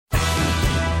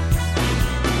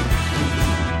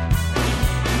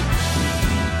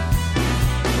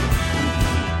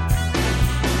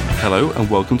Hello and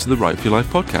welcome to the Write for Your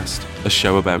Life podcast, a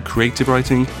show about creative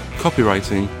writing,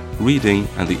 copywriting, reading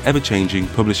and the ever-changing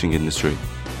publishing industry.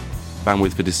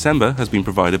 Bandwidth for December has been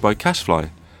provided by Cashfly,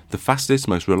 the fastest,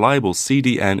 most reliable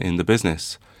CDN in the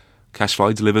business.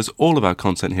 Cashfly delivers all of our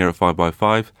content here at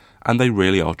 5by5 and they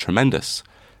really are tremendous.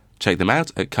 Check them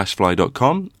out at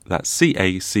cashfly.com, that's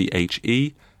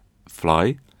C-A-C-H-E,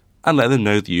 fly, and let them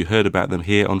know that you heard about them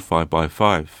here on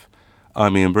 5by5.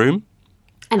 I'm Ian Broom.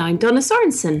 And I'm Donna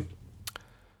Sorensen.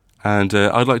 And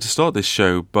I'd like to start this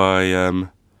show by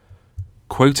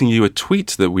quoting you a tweet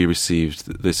that we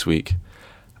received this week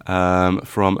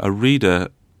from a reader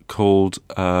called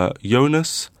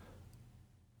Jonas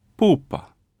Pulpa.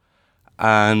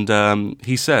 And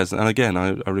he says, and again,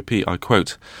 I repeat, I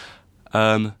quote,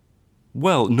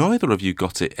 well, neither of you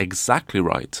got it exactly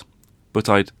right, but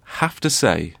I'd have to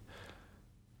say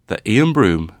that Ian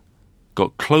Broom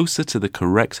got closer to the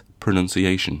correct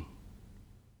pronunciation.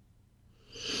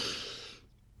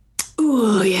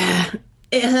 Oh, yeah.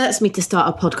 It hurts me to start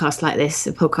a podcast like this,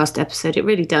 a podcast episode. It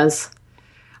really does.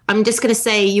 I'm just going to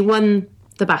say you won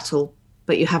the battle,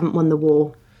 but you haven't won the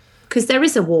war. Because there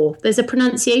is a war. There's a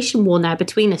pronunciation war now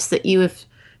between us that you have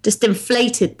just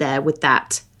inflated there with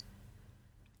that.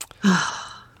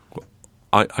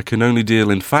 I can only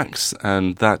deal in facts,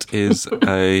 and that is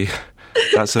a...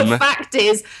 The fact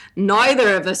is,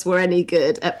 neither of us were any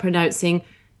good at pronouncing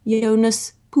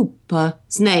Jonas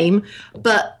Pulpa's name,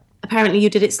 but apparently you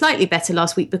did it slightly better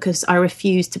last week because I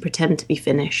refused to pretend to be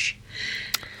Finnish.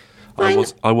 I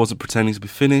wasn't pretending to be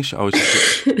Finnish. I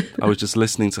was just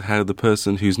listening to how the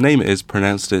person whose name it is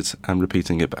pronounced it and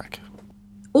repeating it back.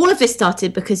 All of this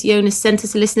started because Jonas sent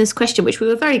us a listener's question, which we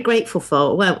were very grateful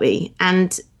for, weren't we?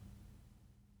 And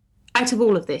out of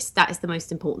all of this, that is the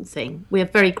most important thing. We are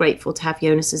very grateful to have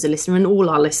Jonas as a listener and all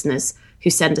our listeners who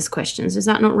send us questions. Is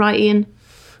that not right, Ian?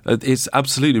 It's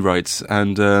absolutely right.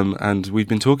 And we've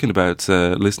been talking about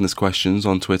listeners' questions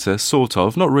on Twitter, sort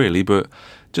of, not really, but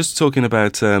just talking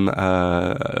about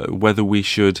whether we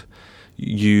should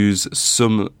use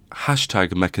some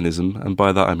hashtag mechanism, and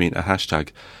by that I mean a hashtag,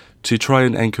 to try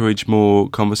and encourage more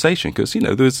conversation. Because,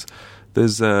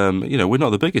 there's we're not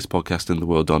the biggest podcast in the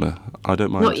world, Donna. I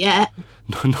don't mind. Not yet.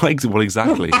 Well,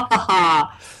 exactly.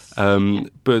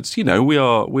 But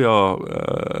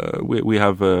we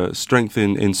have strength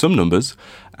in some numbers,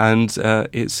 and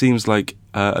it seems like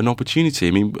an opportunity.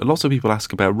 I mean, lots of people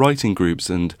ask about writing groups,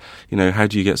 and how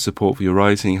do you get support for your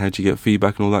writing? How do you get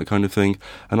feedback and all that kind of thing?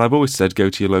 And I've always said, go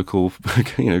to your local,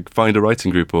 find a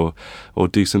writing group or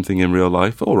do something in real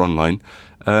life or online.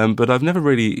 But I've never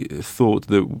really thought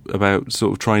about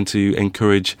sort of trying to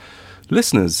encourage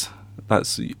listeners,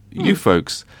 that's you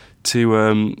folks,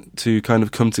 to kind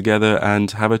of come together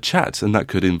and have a chat, and that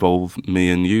could involve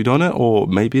me and you, Donna, or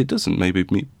maybe it doesn't. Maybe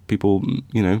people,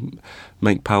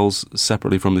 make pals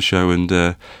separately from the show and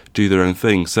do their own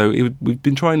thing. So we've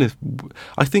been trying to.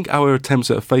 I think our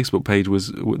attempts at a Facebook page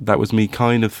was me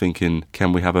kind of thinking,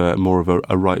 can we have more of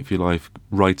a Write for Your Life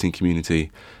writing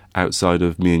community outside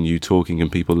of me and you talking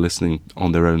and people listening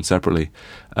on their own separately.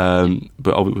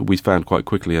 But we found quite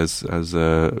quickly, as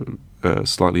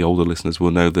slightly older listeners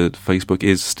will know, that Facebook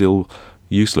is still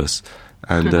useless.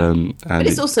 And but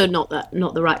it's also not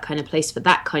the right kind of place for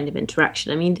that kind of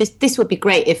interaction. I mean, this would be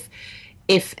great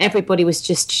if everybody was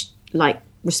just like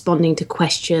responding to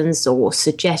questions or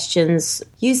suggestions.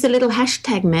 Use the little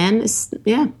hashtag, man.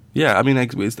 Yeah, I mean,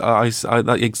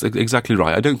 that's exactly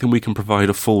right. I don't think we can provide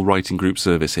a full writing group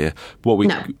service here. But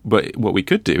what we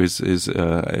could do is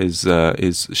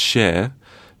share.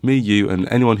 Me, you, and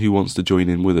anyone who wants to join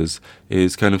in with us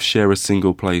is kind of share a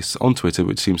single place on Twitter,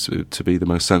 which seems to be the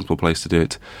most sensible place to do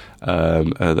it.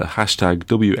 The hashtag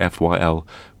WFYL,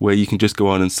 where you can just go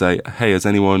on and say, "Hey, has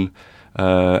anyone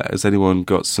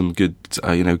got some good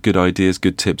ideas,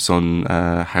 good tips on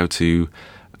how to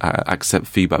accept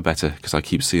feedback better?" Because I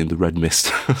keep seeing the red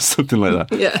mist, or something like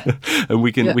that. Yeah, and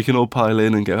we can all pile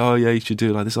in and go, "Oh yeah, you should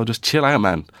do it like this." Or just chill out,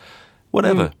 man.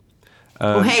 Whatever.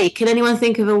 Or hey, can anyone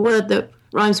think of a word that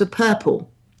rhymes with purple?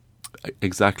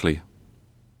 Exactly.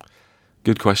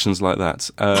 Good questions like that.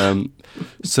 Well,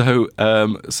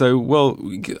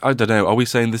 I don't know. Are we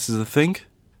saying this is a thing?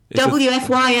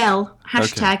 WFYL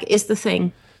hashtag is the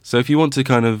thing. So if you want to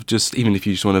kind of just, even if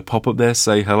you just want to pop up there,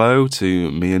 say hello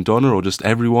to me and Donna, or just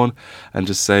everyone, and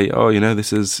just say, oh,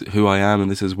 this is who I am and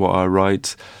this is what I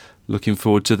write. Looking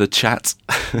forward to the chat.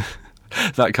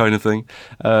 That kind of thing.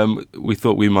 We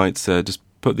thought we might just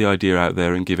put the idea out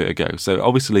there and give it a go. So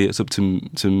obviously it's up to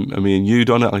me and you,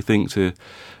 Donna, I think, to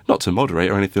not to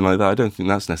moderate or anything like that. I don't think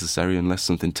that's necessary unless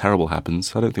something terrible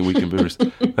happens. I don't think we can be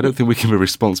I don't think we can be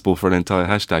responsible for an entire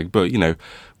hashtag. But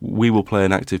we will play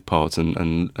an active part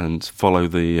and follow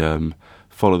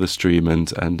the stream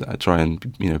and try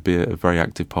and be a very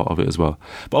active part of it as well.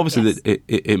 But obviously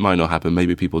it might not happen.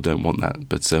 Maybe people don't want that.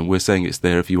 But we're saying it's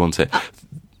there if you want it.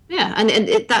 Yeah, and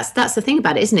that's the thing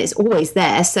about it, isn't it? It's always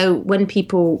there. So when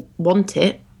people want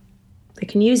it, they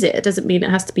can use it. It doesn't mean it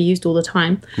has to be used all the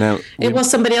time. Now, it was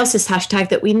somebody else's hashtag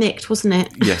that we nicked, wasn't it?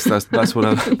 Yes, that's what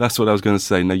I was going to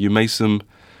say. Now you may see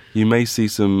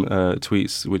some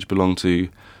tweets which belong to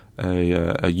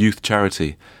a youth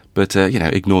charity, but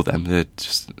ignore them. They're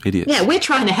just idiots. Yeah, we're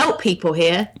trying to help people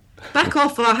here. Back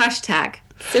off our hashtag.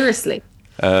 Seriously.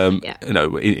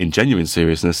 In genuine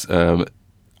seriousness.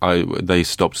 They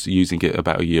stopped using it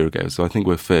about a year ago, so I think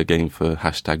we're fair game for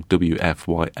hashtag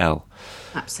WFYL.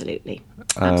 Absolutely.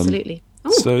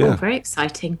 Very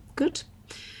exciting. Good.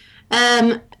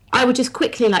 I would just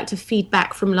quickly like to feed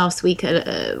back from last week,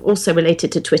 also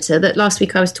related to Twitter, that last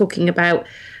week I was talking about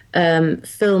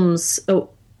films,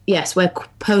 where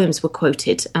poems were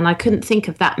quoted, and I couldn't think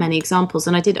of that many examples,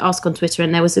 and I did ask on Twitter,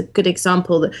 and there was a good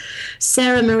example that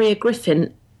Sarah Maria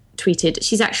Griffin tweeted.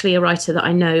 She's actually a writer that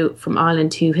I know from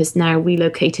Ireland who has now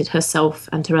relocated herself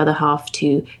and her other half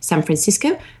to San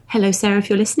Francisco. Hello, Sarah, if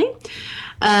you're listening.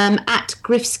 At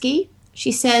Grifsky,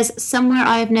 she says, "Somewhere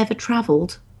I have never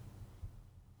travelled"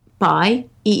 by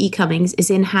E.E. Cummings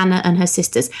is in Hannah and Her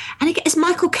Sisters. And it's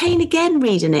Michael Caine again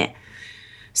reading it.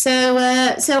 So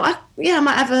I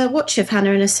might have a watch of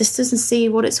Hannah and Her Sisters and see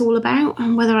what it's all about,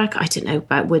 and whether I don't know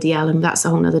about Woody Allen. That's a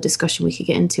whole other discussion we could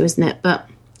get into, isn't it? But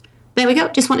there we go.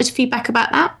 Just wanted to feedback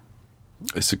about that.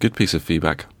 It's a good piece of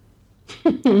feedback.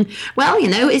 Well,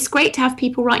 it's great to have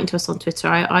people writing to us on Twitter.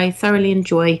 I thoroughly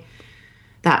enjoy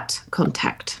that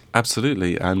contact.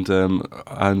 Absolutely, and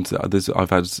I've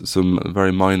had some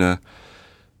very minor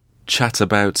chat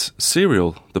about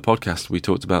Serial, the podcast we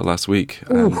talked about last week.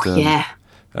 Yeah.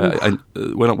 And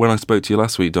when I spoke to you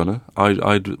last week, Donna,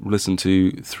 I'd listened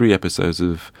to 3 episodes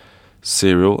of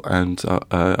Serial, and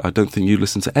I don't think you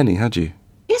listened to any, had you?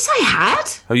 Yes, I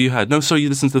had. Oh, you had? No, sorry, you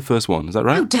listened to the first one. Is that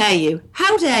right? How dare you?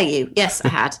 How dare you? Yes, I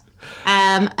had.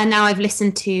 And now I've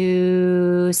listened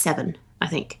to 7, I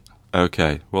think.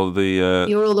 Okay. Well,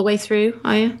 you're all the way through,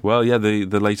 are you? Well, yeah, the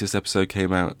latest episode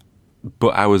came out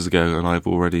but hours ago, and I've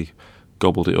already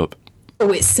gobbled it up.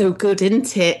 Oh, it's so good,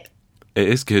 isn't it? It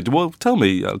is good. Well, tell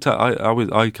me.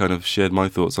 I kind of shared my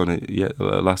thoughts on it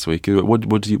last week.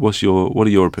 What's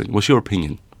your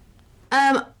opinion?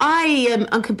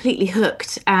 I'm completely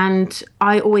hooked, and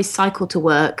I always cycle to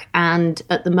work, and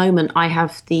at the moment I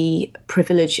have the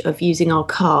privilege of using our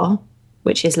car,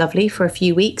 which is lovely, for a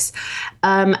few weeks,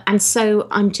 and so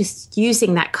I'm just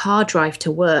using that car drive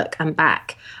to work and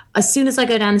back. As soon as I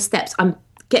go down the steps, I'm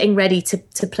getting ready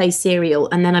to play Serial,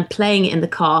 and then I'm playing it in the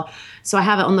car, so I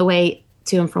have it on the way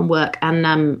to and from work, and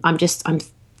I'm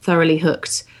thoroughly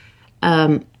hooked.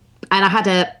 And I had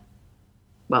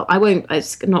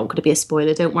it's not going to be a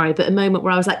spoiler, don't worry, but a moment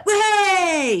where I was like,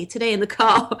 "Way!" today in the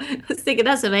car. I was thinking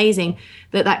that's amazing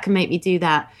that can make me do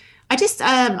that.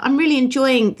 I'm really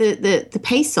enjoying the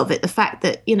pace of it, the fact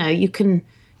that, you can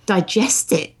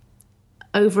digest it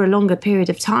over a longer period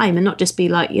of time and not just be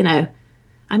like,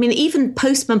 I mean, even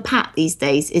Postman Pat these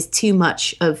days is too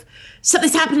much of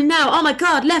something's happening now. Oh my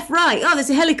God, left, right. Oh, there's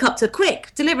a helicopter.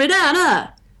 Quick, deliver it down.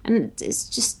 And it's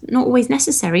just not always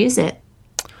necessary, is it?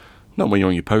 Not when you're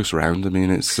on your post round. I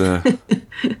mean, it's...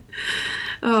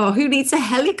 Oh, who needs a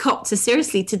helicopter,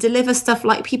 seriously, to deliver stuff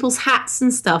like people's hats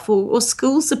and stuff, or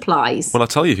school supplies? Well, I'll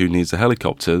tell you who needs a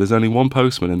helicopter. There's only one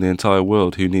postman in the entire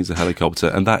world who needs a helicopter,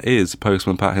 and that is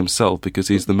Postman Pat himself, because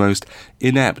he's the most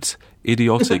inept,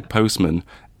 idiotic postman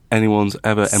anyone's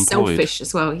ever employed. Selfish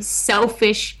as well. He's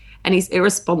selfish and he's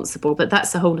irresponsible, but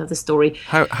that's a whole other story.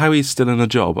 How he's still in a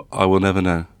job, I will never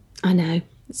know. I know.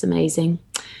 It's amazing.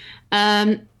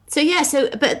 But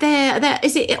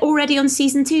is it already on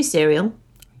season 2, Serial?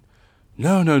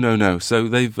 No. So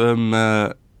they've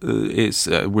we're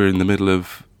in the middle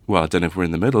of, well, I don't know if we're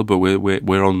in the middle, but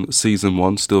we're on season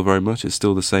 1 still very much. It's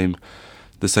still the same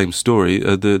story.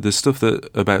 The stuff that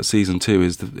about season 2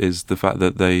 is the fact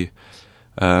that the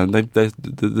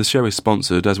show is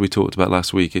sponsored, as we talked about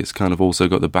last week. It's kind of also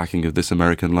got the backing of This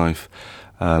American Life.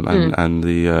 And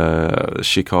the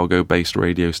Chicago-based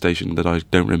radio station that I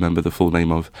don't remember the full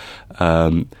name of.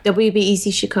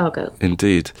 WBEZ Chicago.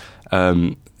 Indeed.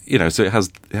 So it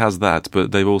has that,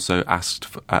 but they've also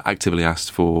actively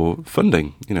asked for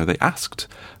funding. They asked.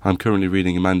 I'm currently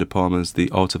reading Amanda Palmer's The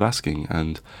Art of Asking,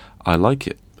 and I like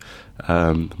it.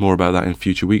 More about that in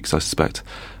future weeks, I suspect.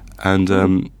 And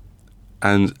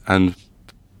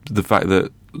the fact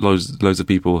that loads of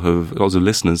people lots of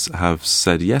listeners have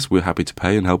said, yes, we're happy to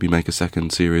pay and help you make a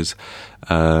second series.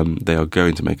 They are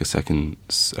going to make a second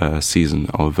season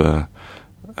of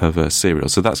a serial.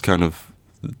 So that's kind of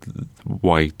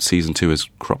why season 2 has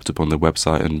cropped up on the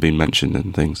website and been mentioned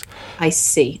and things. I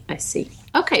see.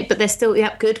 Okay, but they're still,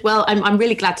 good. Well, I'm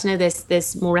really glad to know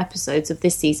there's more episodes of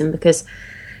this season, because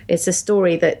it's a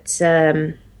story that,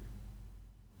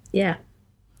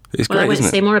 it's great, I won't isn't it?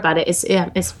 say more about it.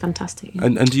 It's fantastic.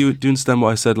 And do you understand what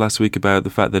I said last week about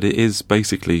the fact that it is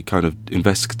basically kind of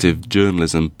investigative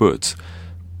journalism, but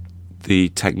the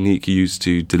technique used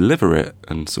to deliver it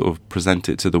and sort of present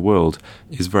it to the world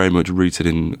is very much rooted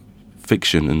in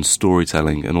fiction and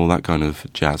storytelling and all that kind of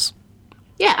jazz.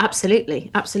 Yeah,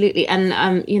 absolutely.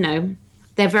 And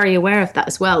they're very aware of that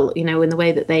as well. In the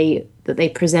way that they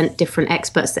present different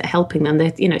experts that are helping them.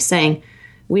 They're saying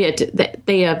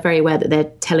they are very aware that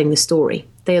they're telling the story.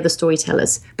 They are the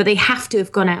storytellers, but they have to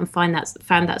have gone out and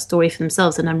found that story for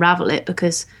themselves and unravel it,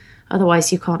 because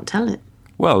otherwise you can't tell it.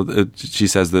 Well, she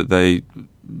says that they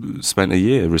spent a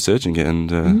year researching it,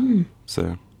 and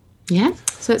so... Yeah,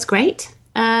 so it's great.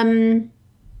 And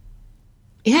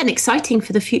exciting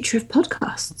for the future of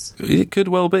podcasts. It could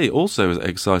well be. Also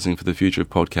exciting for the future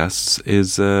of podcasts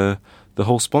is the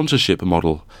whole sponsorship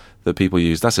model that people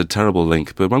use. That's a terrible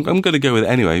link, but I'm going to go with it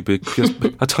anyway, because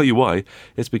I'll tell you why.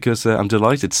 It's because I'm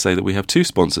delighted to say that we have 2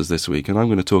 sponsors this week, and I'm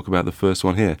going to talk about the first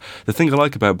one here. The thing I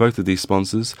like about both of these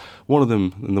sponsors, one of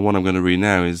them, and the one I'm going to read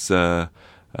now, is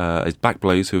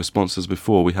Backblaze, who have sponsored us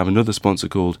before. We have another sponsor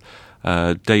called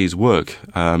Day's Work,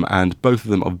 and both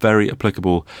of them are very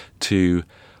applicable to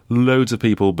loads of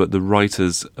people, but the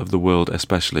writers of the world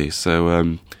especially.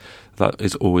 So that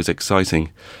is always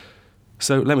exciting.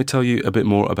 So let me tell you a bit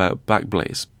more about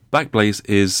Backblaze. Backblaze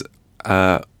is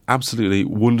absolutely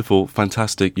wonderful,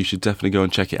 fantastic. You should definitely go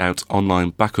and check it out. Online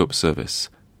backup service.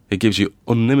 It gives you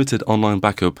unlimited online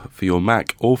backup for your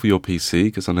Mac or for your PC,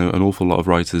 because I know an awful lot of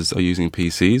writers are using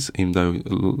PCs, even though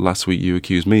last week you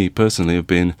accused me personally of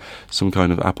being some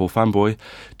kind of Apple fanboy.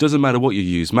 Doesn't matter what you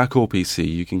use, Mac or PC,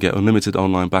 you can get unlimited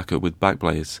online backup with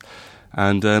Backblaze.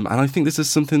 And I think this is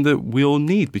something that we all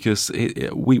need, because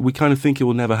we kind of think it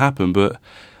will never happen, but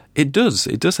it does.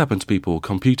 It does happen to people.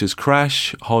 Computers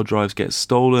crash, hard drives get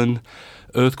stolen,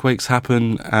 earthquakes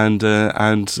happen, and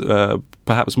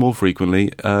perhaps more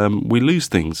frequently, we lose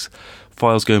things.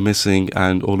 Files go missing,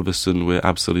 and all of a sudden we're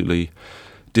absolutely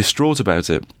distraught about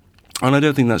it. And I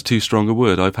don't think that's too strong a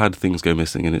word. I've had things go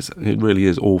missing, and it really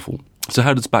is awful. So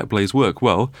how does Backblaze work?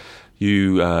 Well,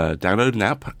 you download an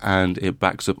app, and it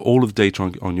backs up all of the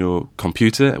data on your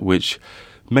computer, which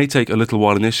may take a little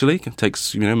while initially. It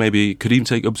takes, could even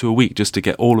take up to a week just to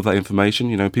get all of that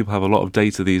information. People have a lot of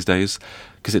data these days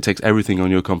because it takes everything on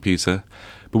your computer.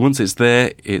 But once it's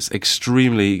there, it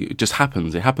just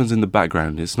happens. It happens in the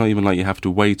background. It's not even like you have to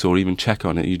wait or even check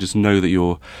on it. You just know that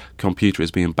your computer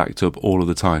is being backed up all of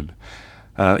the time.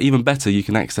 Even better, you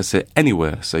can access it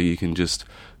anywhere. So you can just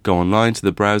go online to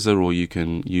the browser, or you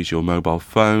can use your mobile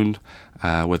phone,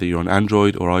 whether you're on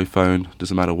Android or iPhone,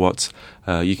 doesn't matter what.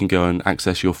 You can go and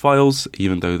access your files,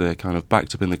 even though they're kind of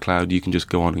backed up in the cloud, you can just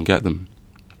go on and get them.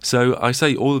 So I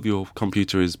say all of your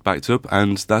computer is backed up,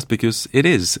 and that's because it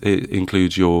is. It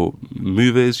includes your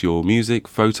movies, your music,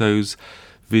 photos,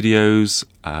 videos,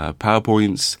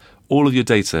 PowerPoints, all of your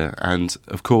data. And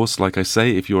of course, like I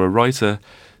say, if you're a writer,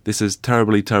 this is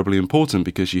terribly, terribly important,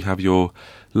 because you have your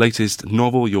latest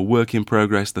novel, your work in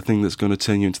progress, the thing that's going to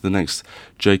turn you into the next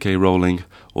J.K. Rowling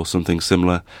or something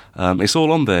similar. It's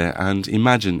all on there, and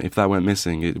imagine if that went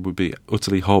missing, it would be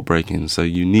utterly heartbreaking. So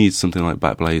you need something like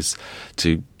Backblaze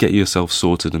to get yourself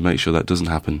sorted and make sure that doesn't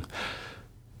happen.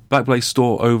 Backblaze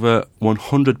store over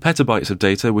 100 petabytes of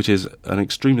data, which is an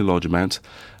extremely large amount,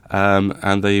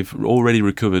 and they've already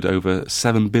recovered over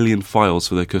 7 billion files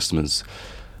for their customers.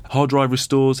 Hard drive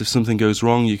restores. If something goes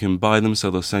wrong, you can buy them, so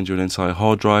they'll send you an entire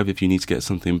hard drive if you need to get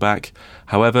something back.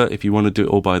 However, if you want to do it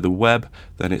all by the web,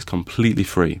 then it's completely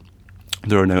free.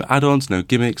 There are no add-ons, no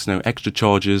gimmicks, no extra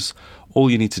charges. All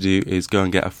you need to do is go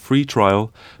and get a free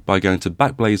trial by going to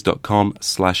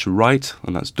backblaze.com/write,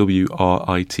 and that's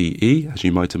WRITE, as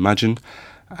you might imagine.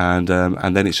 And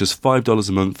then it's just $5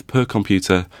 a month per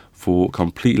computer for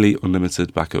completely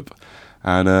unlimited backup.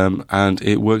 And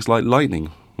it works like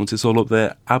lightning. Once it's all up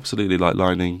there, absolutely like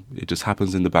lightning. It just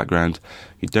happens in the background.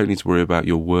 You don't need to worry about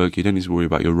your work. You don't need to worry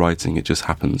about your writing. It just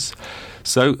happens.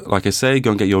 So, like I say,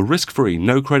 go and get your risk-free,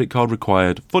 no credit card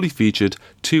required, fully featured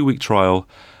 2-week trial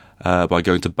by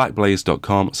going to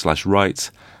backblaze.com/write.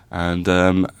 and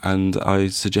I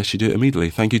suggest you do it immediately.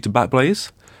 Thank you to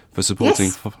Backblaze for supporting.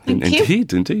 Yes, thank you.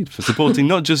 Indeed, for supporting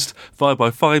not just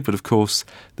 5x5, but of course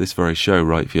this very show,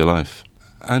 Right for Your Life.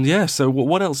 And yeah, so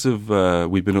what else have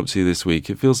we been up to this week?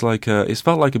 It feels like it's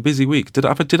felt like a busy week. Did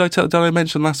I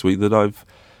mention last week that I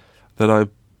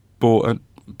bought an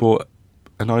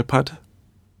iPad?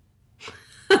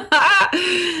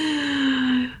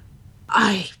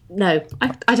 I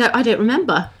don't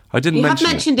remember. I didn't You mention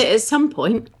have mentioned it at some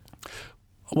point.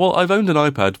 Well, I've owned an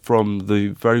iPad from the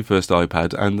very first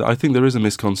iPad, and I think there is a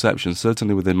misconception,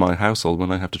 certainly within my household, when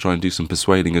I have to try and do some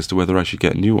persuading as to whether I should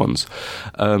get new ones,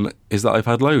 is that I've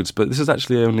had loads. But this is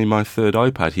actually only my third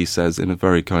iPad, he says, in a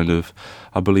very kind of,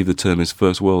 I believe the term is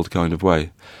first world kind of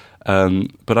way.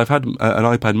 But I've had an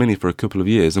iPad mini for a couple of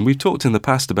years, and we've talked in the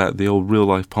past about the old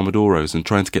real-life Pomodoros and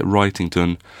trying to get writing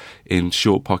done in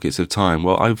short pockets of time.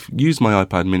 Well, I've used my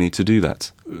iPad mini to do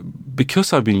that.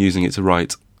 Because I've been using it to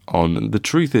write on, the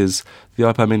truth is the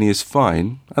iPad mini is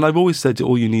fine, and I've always said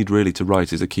all you need really to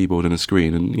write is a keyboard and a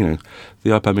screen, and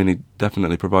the iPad mini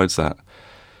definitely provides that.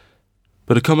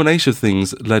 But a combination of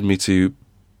things led me to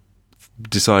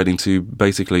deciding to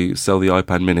basically sell the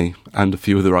iPad mini and a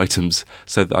few other items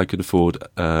so that I could afford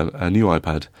a new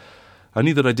iPad. I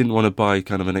knew that I didn't want to buy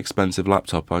kind of an expensive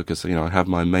laptop because I have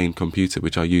my main computer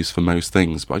which I use for most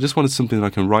things, but I just wanted something that I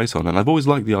can write on, and I've always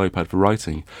liked the iPad for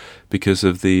writing because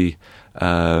of the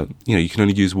you can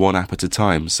only use one app at a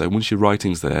time, so once your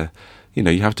writing's there,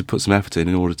 you have to put some effort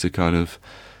in order to kind of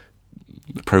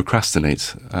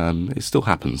procrastinate. It still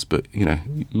happens, but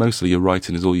mostly your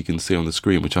writing is all you can see on the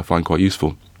screen, which I find quite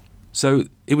useful. So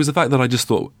it was the fact that I just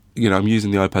thought, I'm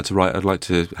using the iPad to write, I'd like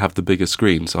to have the bigger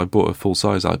screen, so I bought a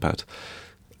full-size iPad.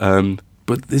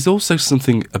 But there's also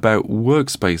something about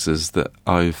workspaces that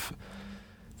I've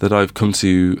come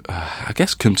to,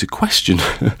 come to question.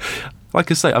 Like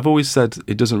I say, I've always said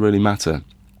it doesn't really matter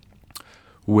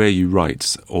where you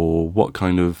write or what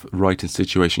kind of writing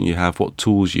situation you have, what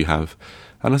tools you have.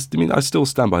 And I still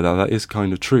stand by that. That is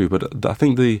kind of true. But I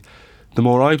think the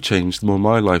more I've changed, the more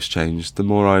my life's changed, the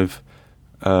more I've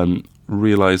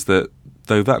realised that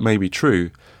though that may be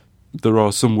true, there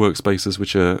are some workspaces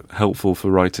which are helpful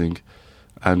for writing,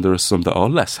 and there are some that are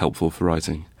less helpful for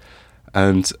writing.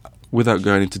 And without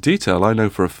going into detail, I know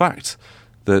for a fact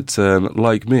that,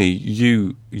 like me,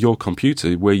 your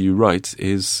computer, where you write,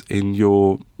 is in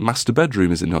your master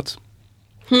bedroom, is it not?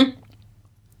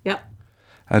 Yep.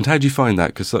 And how do you find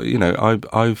that? Because we've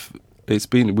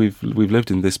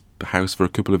lived in this house for a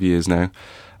couple of years now,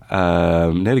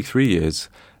 nearly 3 years,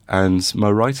 and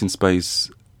my writing space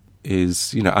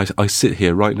is, I sit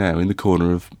here right now in the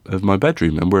corner of my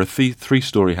bedroom, and we're a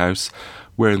three-story house.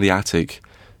 We're in the attic,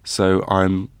 so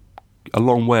I'm a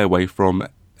long way away from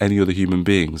any other human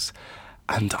beings,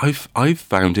 and I've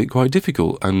found it quite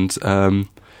difficult, and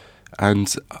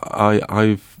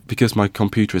I've because my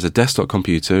computer is a desktop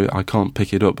computer, I can't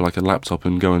pick it up like a laptop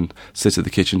and go and sit at the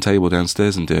kitchen table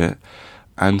downstairs and do it,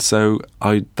 and so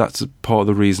that's part of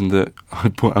the reason that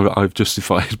I've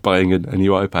justified buying a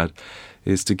new iPad,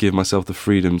 is to give myself the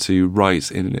freedom to write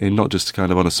in not just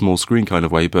kind of on a small screen kind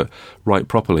of way, but write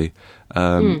properly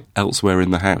elsewhere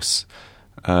in the house.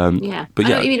 But I know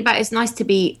what you mean about it's nice to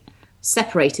be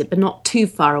separated, but not too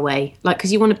far away. Like,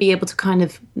 because you want to be able to kind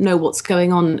of know what's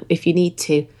going on if you need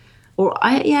to.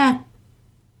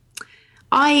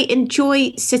 I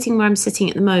enjoy sitting where I'm sitting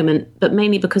at the moment, but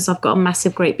mainly because I've got a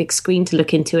massive, great big screen to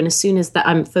look into, and as soon as that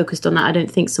I'm focused on that, I don't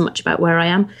think so much about where I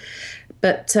am.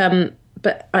 But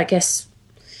I guess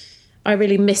I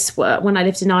really miss work. When I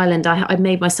lived in Ireland, I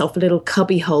made myself a little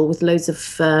cubby hole with loads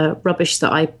of rubbish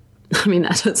that I mean,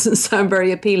 that doesn't sound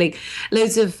very appealing.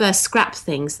 Loads of scrap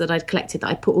things that I'd collected that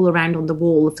I put all around on the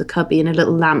wall of the cubby in a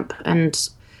little lamp, and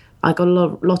I got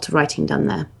a lot of writing done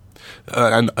there.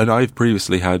 And I've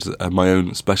previously had my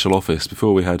own special office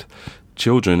before we had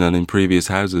children, and in previous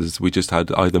houses we just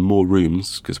had either more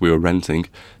rooms because we were renting,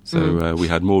 so we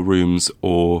had more rooms,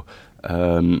 or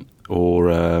we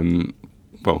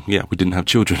didn't have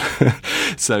children,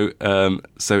 so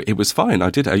it was fine.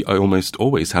 I almost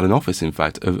always had an office, in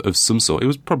fact, of some sort. It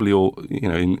was probably all,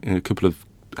 in a couple of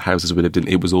houses we lived in,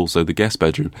 it was also the guest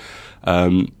bedroom,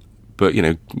 but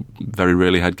very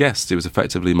rarely had guests. It was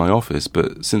effectively my office.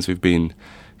 But since we've been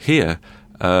here,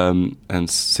 and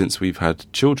since we've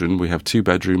had children, we have 2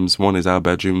 bedrooms. One is our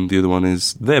bedroom, the other one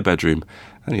is their bedroom,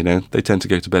 and they tend to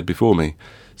go to bed before me.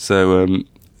 So I'm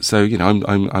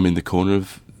in the corner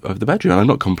of the bedroom. I'm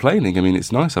not complaining. I mean,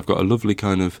 it's nice. I've got a lovely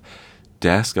kind of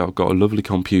desk. I've got a lovely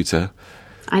computer.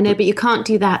 I know, but you can't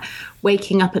do that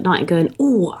waking up at night and going,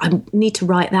 oh, I need to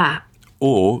write that.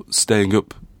 Or staying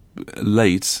up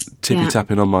late,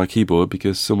 tippy-tapping on my keyboard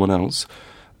because someone else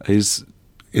is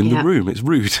in the room. It's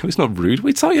rude. It's not rude.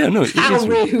 It's yeah, no, it How is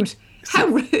rude. How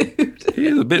rude. It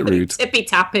is a bit rude.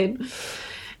 Tippy-tapping.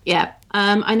 Yeah,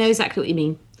 I know exactly what you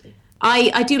mean.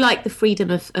 I do like the freedom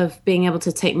of being able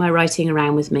to take my writing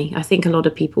around with me. I think a lot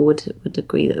of people would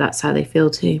agree that that's how they feel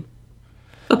too.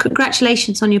 Well,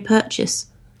 congratulations on your purchase.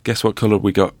 Guess what colour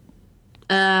we got?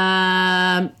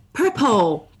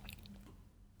 Purple.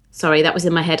 Sorry, that was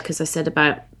in my head because I said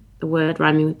about the word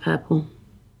rhyming with purple.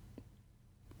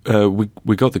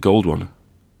 We got the gold one.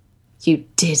 You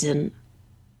didn't.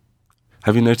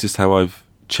 Have you noticed how I've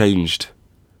changed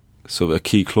sort of a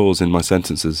key clause in my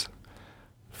sentences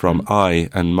from I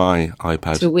and my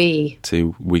iPad to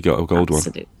we got a gold one?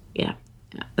 Yeah,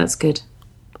 that's good.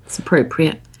 It's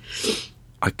appropriate.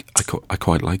 I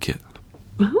quite like it.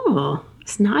 Oh,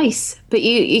 it's nice. But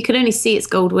you can only see it's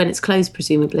gold when it's closed,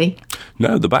 presumably.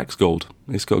 No, the back's gold.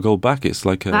 It's got a gold back. It's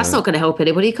like that's not going to help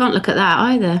anybody. You can't look at that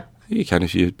either. You can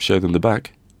if you show them the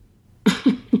back.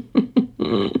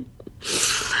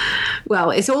 Well,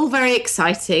 it's all very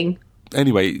exciting.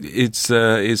 Anyway, it's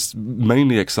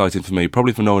mainly exciting for me,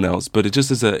 probably for no one else. But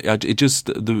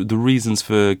the reasons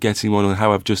for getting one and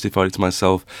how I've justified it to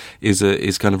myself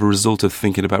is kind of a result of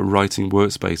thinking about writing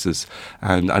workspaces.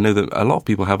 And I know that a lot of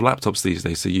people have laptops these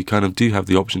days, so you kind of do have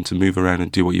the option to move around and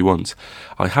do what you want.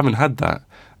 I haven't had that,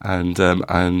 and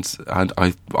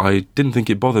I didn't think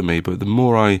it bothered me. But the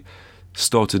more I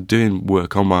started doing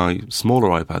work on my smaller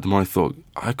iPad, the more I thought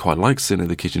I quite like sitting at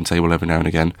the kitchen table every now and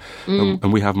again.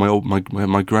 And we have my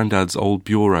granddad's old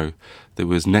bureau that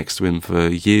was next to him for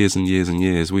years and years and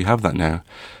years. We have that now.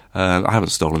 I haven't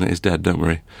stolen it; it's dead. Don't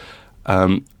worry.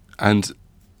 And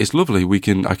it's lovely.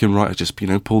 I can write. Just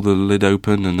pull the lid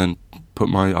open and then put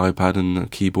my iPad and a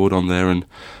keyboard on there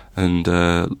and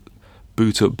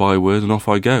boot up Byword and off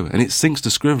I go. And it syncs to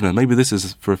Scrivener. Maybe this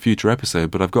is for a future episode,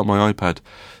 but I've got my iPad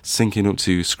syncing up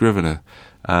to Scrivener,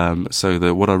 so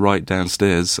that what I write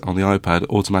downstairs on the iPad,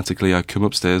 automatically I come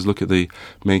upstairs, look at the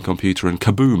main computer, and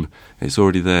kaboom, it's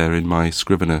already there in my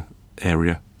Scrivener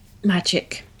area.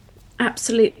 Magic.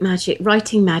 Absolute magic.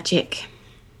 Writing magic.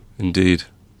 Indeed.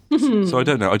 So I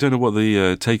don't know what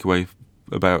the takeaway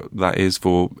about that is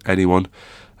for anyone.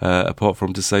 Apart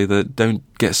from to say that don't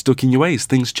get stuck in your ways.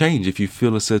 Things change. If you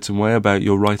feel a certain way about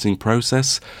your writing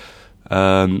process,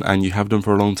 and you have done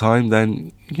for a long time,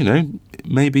 then,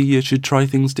 maybe you should try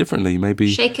things differently.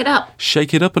 Maybe shake it up.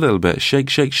 Shake it up a little bit.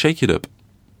 Shake it up.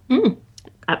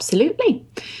 Absolutely.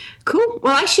 Cool.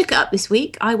 Well, I shook it up this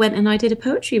week. I went and I did a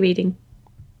poetry reading.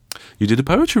 You did a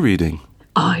poetry reading?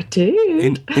 I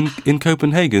did. In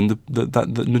Copenhagen,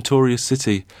 the notorious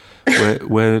city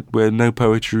where no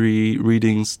poetry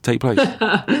readings take place.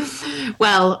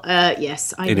 Well,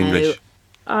 yes, I know. In English.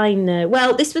 I know.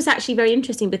 Well, this was actually very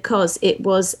interesting because it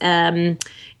was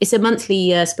it's a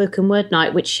monthly spoken word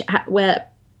night, where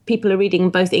people are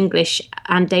reading both English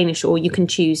and Danish, or you can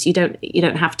choose. You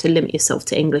don't have to limit yourself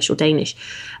to English or Danish.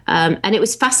 And it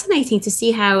was fascinating to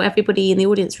see how everybody in the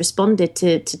audience responded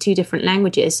to two different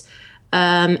languages.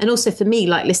 And also for me,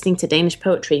 like listening to Danish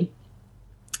poetry,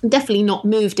 I'm definitely not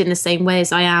moved in the same way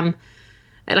as I am.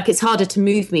 Like, it's harder to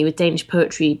move me with Danish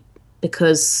poetry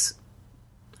because,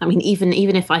 I mean, even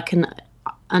if I can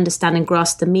understand and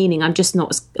grasp the meaning, I'm just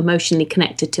not as emotionally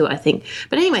connected to it, I think.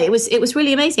 But anyway, it was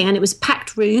really amazing, and it was a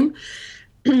packed room.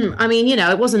 I mean,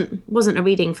 it wasn't a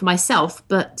reading for myself,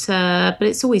 but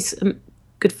it's always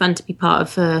good fun to be part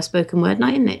of a spoken word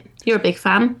night, isn't it? You're a big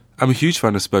fan. I'm a huge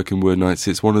fan of spoken word nights.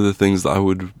 It's one of the things that I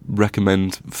would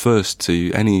recommend first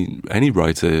to any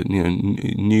writer,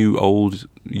 new, old,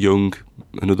 young,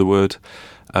 another word,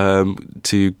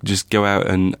 to just go out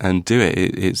and do it.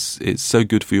 It's so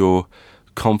good for your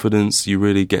confidence. You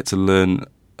really get to learn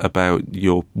about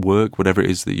your work, whatever it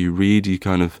is that you read. You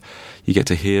get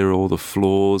to hear all the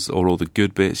flaws or all the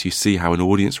good bits. You see how an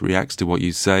audience reacts to what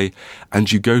you say,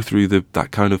 and you go through that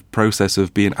kind of process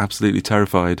of being absolutely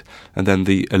terrified and then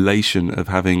the elation of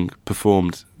having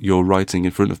performed your writing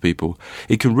in front of people.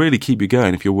 It can really keep you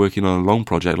going if you're working on a long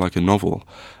project like a novel.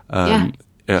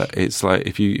 It's like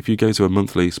if you go to a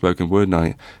monthly spoken word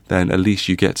night, then at least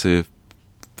you get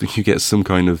some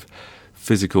kind of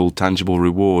physical, tangible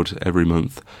reward every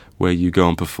month where you go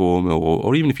and perform,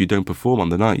 or even if you don't perform on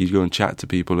the night, you go and chat to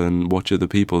people and watch other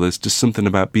people. There's just something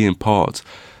about being part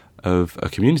of a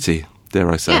community,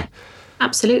 dare I say. Yeah,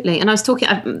 absolutely. And I was talking,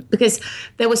 because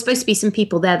there were supposed to be some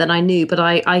people there that I knew, but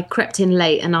I crept in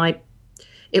late, and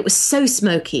it was so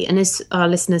smoky. And as our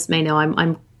listeners may know,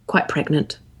 I'm quite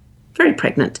pregnant. Very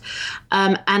pregnant.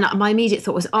 And my immediate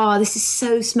thought was, this is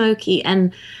so smoky.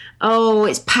 And oh,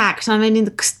 it's packed. I'm only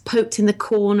poked in the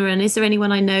corner, and is there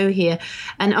anyone I know here?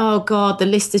 And oh God, the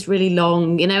list is really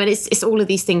long, you know. And it's all of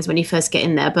these things when you first get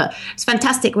in there. But it's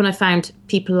fantastic when I found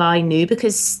people I knew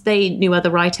because they knew other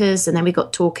writers, and then we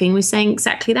got talking. We were saying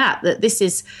exactly that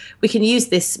we can use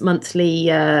this monthly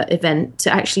event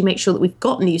to actually make sure that we've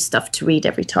got new stuff to read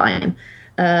every time,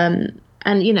 and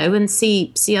you know, and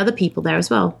see other people there as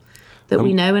well that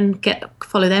we know and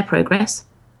follow their progress.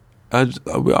 Are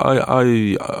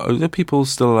people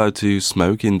still allowed to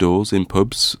smoke indoors in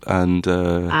pubs and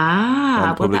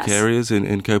public areas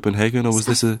in Copenhagen, or was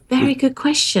this a very good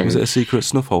question? Was it a secret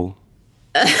snuff hole?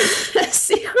 A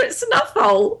secret snuff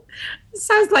hole?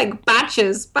 Sounds like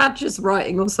badgers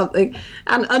writing or something,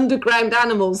 and underground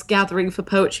animals gathering for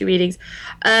poetry readings.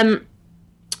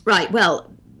 Right.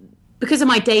 Well, because of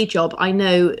my day job, I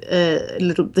know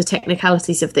the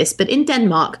technicalities of this. But in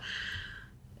Denmark,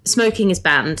 smoking is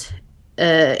banned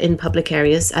in public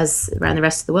areas as around the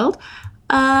rest of the world.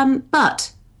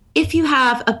 But if you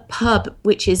have a pub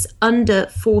which is under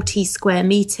 40 square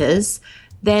meters,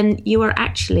 then you are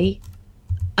actually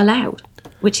allowed,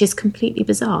 which is completely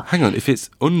bizarre. Hang on, if it's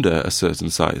under a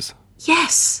certain size?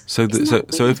 Yes. So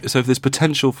if there's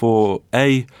potential for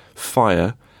A,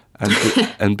 fire,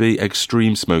 and B,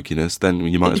 extreme smokiness, then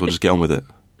you might as well just get on with it.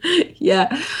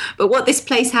 Yeah, but what this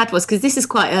place had was, because this is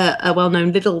quite a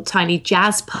well-known little tiny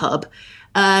jazz pub,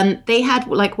 they had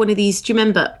like one of these, do you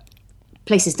remember,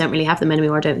 places don't really have them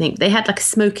anymore, I don't think. They had like a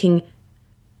smoking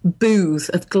booth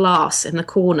of glass in the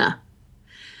corner,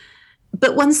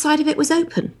 but one side of it was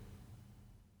open.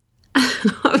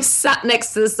 I was sat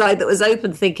next to the side that was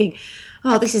open thinking,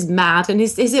 oh, this is mad, and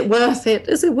is it worth it?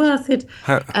 Is it worth it?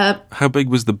 How big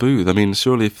was the booth? I mean,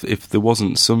 surely if there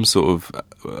wasn't some sort of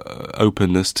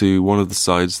openness to one of the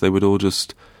sides, they would all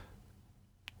just...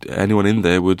 anyone in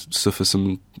there would suffer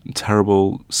some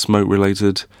terrible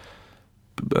smoke-related,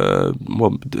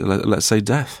 let's say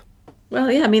death.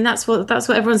 Well, yeah, I mean, that's what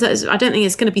everyone says. I don't think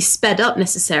it's going to be sped up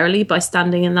necessarily by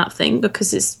standing in that thing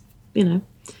because it's, you know...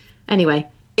 Anyway,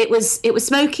 it was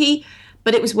smoky,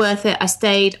 but it was worth it. I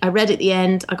stayed. I read at the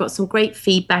end. I got some great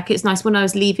feedback. It's nice. When I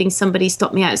was leaving, somebody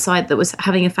stopped me outside that was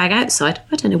having a fag outside.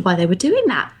 I don't know why they were doing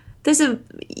that. There's a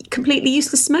completely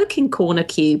useless smoking corner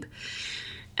cube.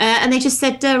 And they just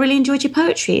said, really enjoyed your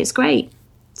poetry. It's great.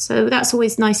 So that's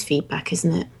always nice feedback,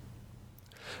 isn't it?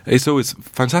 It's always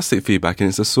fantastic feedback, and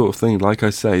it's the sort of thing, like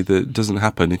I say, that doesn't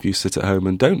happen if you sit at home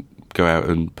and don't go out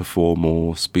and perform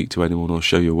or speak to anyone or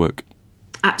show your work.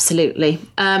 Absolutely.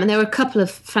 And there were a couple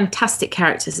of fantastic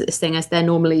characters at this thing, as there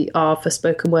normally are for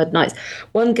spoken word nights.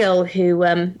 One girl who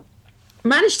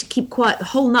managed to keep quiet the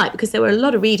whole night because there were a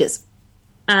lot of readers.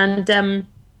 And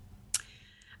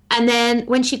then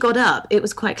when she got up, it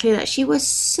was quite clear that she was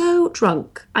so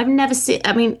drunk. I've never seen...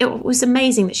 I mean, it was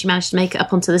amazing that she managed to make it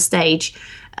up onto the stage.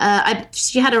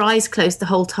 She had her eyes closed the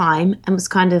whole time and was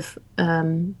kind of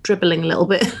dribbling a little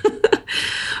bit.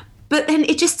 But then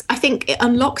I think it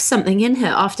unlocked something in her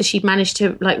after she'd managed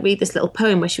to like read this little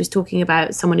poem where she was talking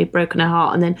about someone who'd broken her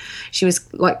heart, and then she was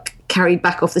like carried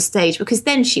back off the stage, because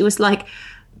then she was like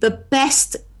the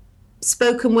best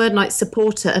spoken word night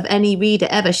supporter of any reader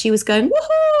ever. She was going,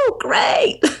 woohoo,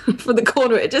 great, from the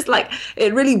corner. It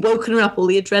really woken her up, all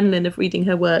the adrenaline of reading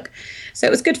her work. So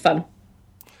it was good fun.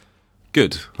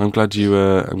 Good. I'm glad you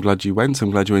went.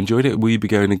 I'm glad you enjoyed it. Will you be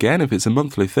going again? If it's a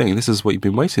monthly thing, this is what you've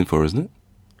been waiting for, isn't it?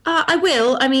 I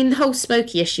will. I mean, the whole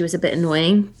smoky issue is a bit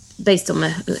annoying based on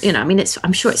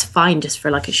I'm sure it's fine just for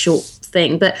like a short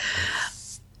thing. But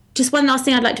just one last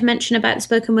thing I'd like to mention about the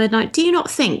spoken word night. Do you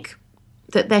not think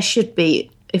that there should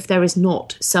be, if there is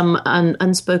not, some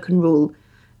unspoken rule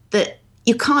that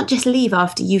you can't just leave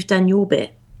after you've done your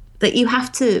bit? That you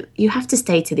have to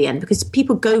stay to the end, because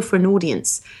people go for an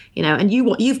audience, you know, and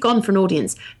you've gone for an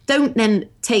audience. Don't then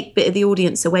take a bit of the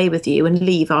audience away with you and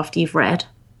leave after you've read.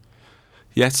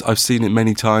 Yes, I've seen it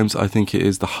many times. I think it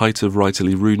is the height of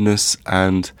writerly rudeness,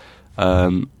 and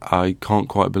I can't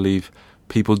quite believe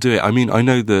people do it. I mean, I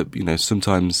know that, you know,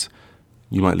 sometimes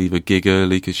you might leave a gig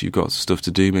early because you've got stuff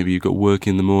to do. Maybe you've got work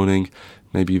in the morning.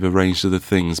 Maybe you've arranged other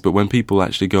things. But when people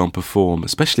actually go and perform,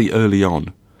 especially early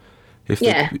on,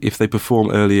 if they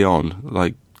perform early on,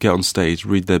 like get on stage,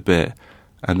 read their bit,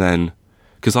 and then...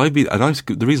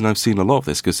 the reason I've seen a lot of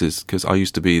this because I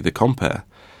used to be the compere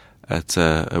at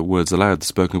Words Aloud, the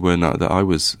spoken word night that I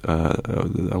was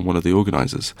one of the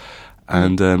organisers,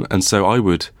 and so I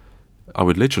would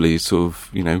literally sort of,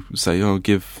 you know, say, oh,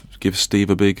 give Steve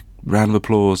a big round of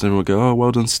applause, and everyone would go, oh,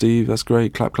 well done, Steve, that's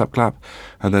great, clap, clap, clap,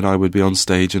 and then I would be on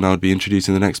stage and I would be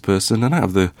introducing the next person, and out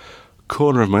of the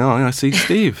corner of my eye I see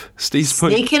Steve. Steve's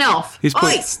sneaking off.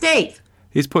 Oi, Steve!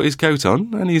 He's put his coat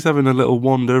on and he's having a little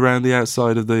wander around the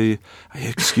outside of the. Hey,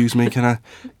 excuse me, can I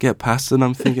get past? And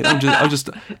I'm thinking, I just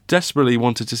desperately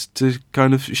wanted to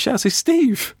kind of shout, say,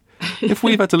 Steve, if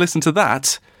we've had to listen to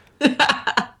that,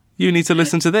 you need to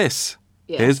listen to this.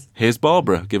 Yes. Here's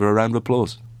Barbara. Give her a round of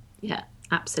applause. Yeah,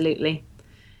 absolutely.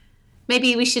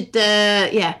 Maybe we should,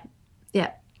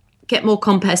 get more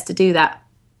compers to do that.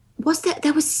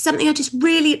 There was something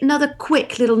another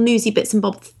quick little newsy bits and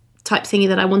bobs type thingy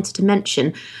that I wanted to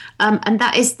mention. And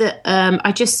that is that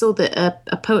I just saw that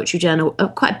a poetry journal,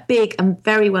 quite a big and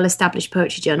very well-established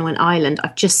poetry journal in Ireland,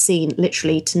 I've just seen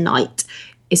literally tonight,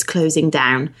 is closing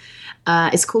down.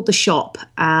 It's called The Shop.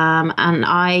 And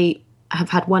I have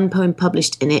had one poem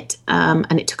published in it.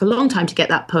 And it took a long time to get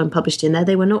that poem published in there.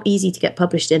 They were not easy to get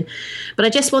published in. But I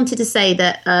just wanted to say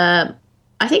that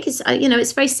I think it's,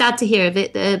 it's very sad to hear of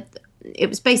it. It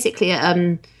was basically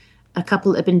a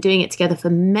couple that have been doing it together for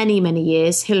many, many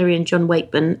years, Hilary and John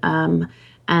Wakeman.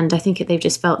 And I think they've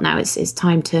just felt now it's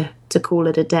time to call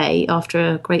it a day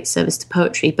after a great service to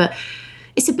poetry. But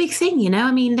it's a big thing,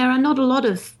 I mean, there are not a lot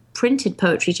of printed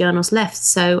poetry journals left.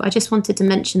 So I just wanted to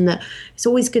mention that it's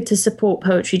always good to support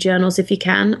poetry journals if you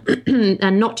can,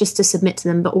 and not just to submit to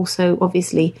them, but also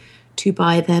obviously to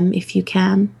buy them if you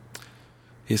can.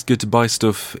 It's good to buy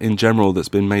stuff in general that's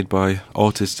been made by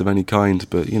artists of any kind,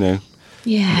 but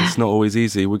it's not always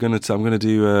easy. I'm going to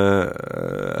do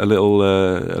a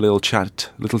little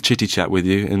chitty chat with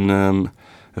you in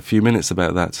a few minutes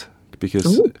about that,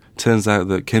 because it turns out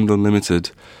that Kindle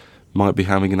Unlimited might be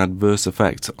having an adverse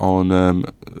effect on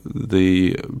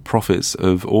the profits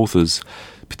of authors,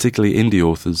 particularly indie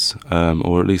authors,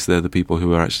 or at least they're the people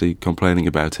who are actually complaining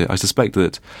about it. I suspect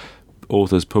that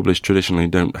authors published traditionally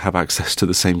don't have access to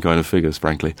the same kind of figures,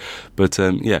 frankly. But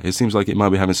it seems like it might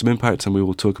be having some impact, and we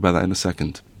will talk about that in a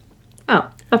second. Oh,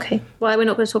 okay. Why are we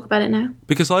not going to talk about it now?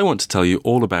 Because I want to tell you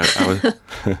all about our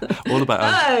all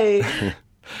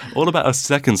about our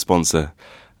second sponsor.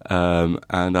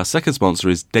 And our second sponsor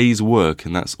is Days Work,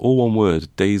 and that's all one word,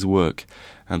 Days Work.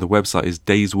 And the website is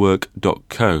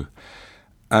dayswork.co.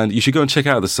 And you should go and check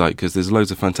out the site because there's loads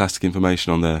of fantastic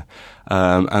information on there.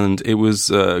 And it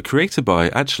was created by,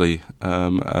 actually,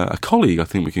 a colleague. I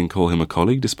think we can call him a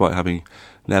colleague, despite having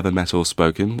never met or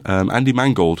spoken. Andy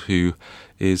Mangold, who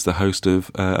is the host of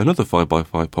another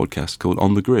 5x5 podcast called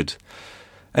On the Grid.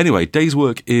 Anyway, Days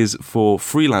Work is for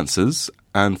freelancers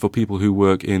and for people who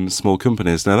work in small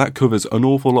companies. Now, that covers an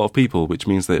awful lot of people, which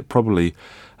means that it probably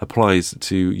applies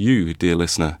to you, dear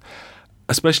listener,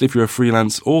 especially if you're a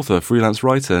freelance author, freelance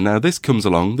writer. Now, this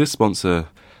sponsor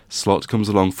slot comes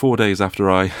along 4 days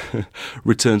after I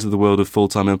return to the world of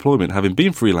full-time employment, having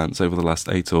been freelance over the last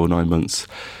 8 or 9 months.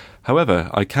 However,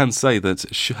 I can say that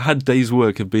had Days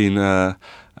Work have been,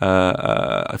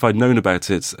 if I'd known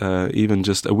about it even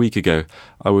just a week ago,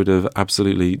 I would have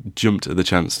absolutely jumped at the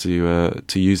chance to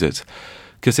use it.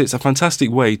 Because it's a fantastic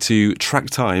way to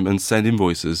track time and send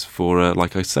invoices for,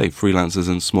 like I say, freelancers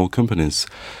and small companies.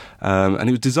 And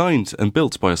it was designed and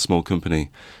built by a small company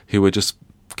who were just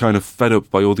kind of fed up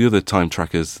by all the other time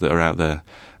trackers that are out there.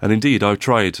 And indeed, I've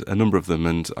tried a number of them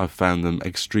and I've found them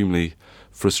extremely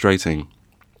frustrating.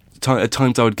 At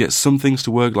times I would get some things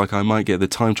to work, like I might get the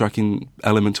time tracking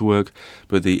element to work,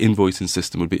 but the invoicing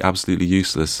system would be absolutely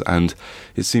useless. And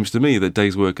it seems to me that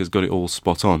Days Work has got it all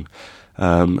spot on.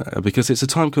 Because it's a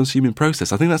time-consuming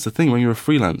process. I think that's the thing when you're a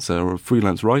freelancer or a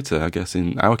freelance writer, I guess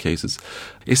in our cases.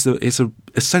 It's a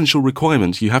essential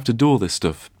requirement. You have to do all this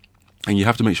stuff, and you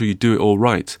have to make sure you do it all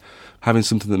right. Having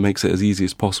something that makes it as easy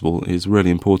as possible is really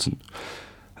important.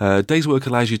 Days Work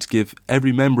allows you to give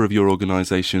every member of your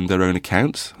organisation their own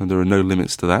account, and there are no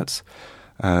limits to that.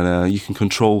 And you can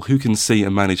control who can see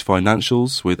and manage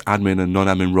financials with admin and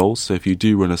non-admin roles. So if you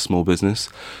do run a small business,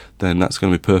 then that's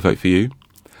going to be perfect for you.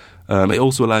 It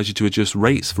also allows you to adjust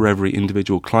rates for every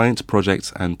individual client,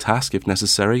 project and task if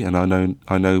necessary. And I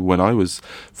know when I was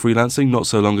freelancing not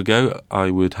so long ago,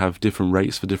 I would have different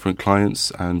rates for different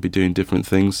clients and be doing different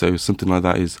things. So something like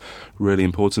that is really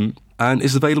important. And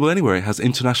it's available anywhere. It has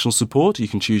international support. You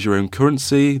can choose your own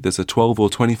currency. There's a 12 or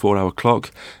 24-hour clock,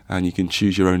 and you can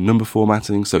choose your own number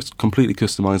formatting. So it's completely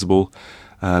customizable.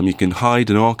 You can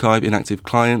hide and archive inactive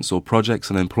clients or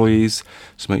projects and employees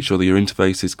to make sure that your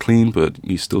interface is clean, but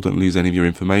you still don't lose any of your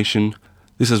information.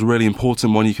 This is a really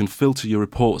important one. You can filter your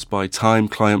reports by time,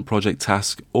 client, project,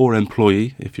 task, or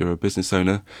employee if you're a business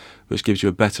owner, which gives you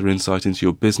a better insight into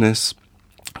your business.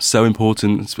 So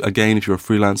important. Again, if you're a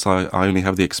freelancer, I only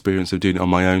have the experience of doing it on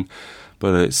my own,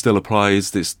 but it still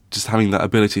applies. It's just having that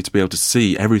ability to be able to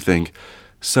see everything.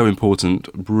 So important.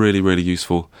 Really, really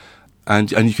useful.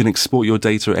 And you can export your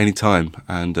data at any time,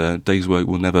 and Days Work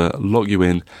will never lock you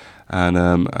in,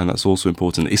 and that's also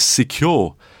important. It's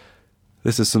secure.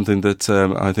 This is something that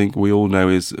I think we all know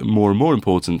is more and more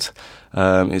important.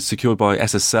 It's secured by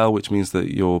SSL, which means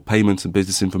that your payment and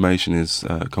business information is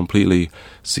completely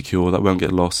secure. That won't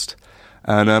get lost.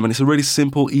 And it's a really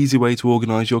simple, easy way to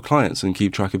organise your clients and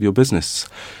keep track of your business.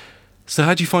 So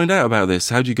how do you find out about this?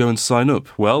 How do you go and sign up?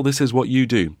 Well, this is what you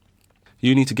do.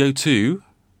 You need to go to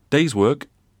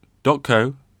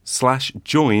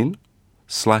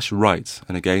dayswork.co/join/write.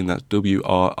 And again, that's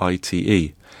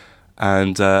WRITE.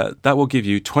 And that will give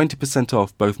you 20%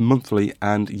 off both monthly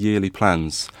and yearly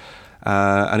plans.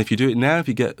 And if you do it now, if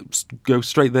you go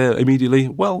straight there immediately,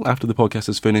 well, after the podcast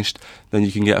is finished, then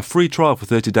you can get a free trial for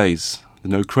 30 days.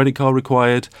 No credit card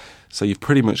required, so you've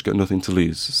pretty much got nothing to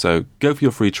lose. So go for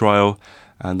your free trial,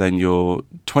 and then your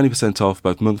 20% off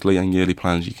both monthly and yearly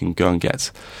plans you can go and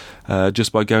get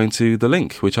just by going to the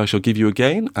link, which I shall give you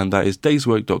again, and that is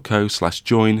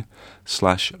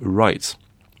dayswork.co/join/write.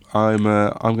 I'm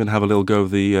going to have a little go of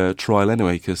the trial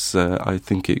anyway, because I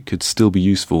think it could still be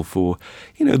useful for,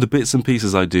 the bits and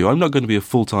pieces I do. I'm not going to be a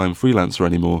full-time freelancer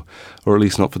anymore, or at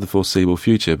least not for the foreseeable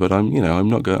future. But I'm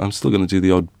still going to do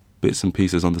the odd bits and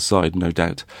pieces on the side, no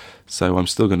doubt. So I'm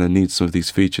still going to need some of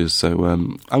these features. So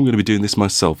I'm going to be doing this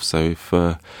myself. So if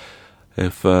you're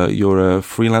a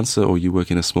freelancer or you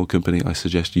work in a small company, I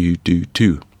suggest you do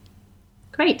too.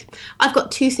 Great. I've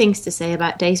got 2 things to say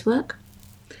about Days Work.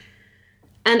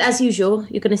 And as usual,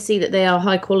 you're going to see that they are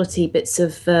high quality bits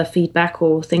of feedback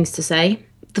or things to say.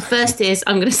 The first is,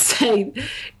 I'm going to say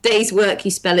Days Work,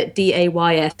 you spell it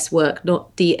DAYS work,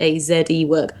 not DAZE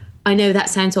work. I know that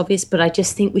sounds obvious, but I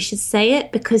just think we should say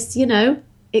it because,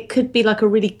 it could be like a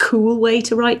really cool way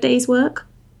to write Days Work.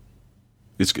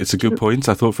 It's a good point.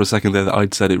 I thought for a second there that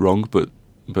I'd said it wrong, but...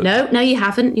 No, you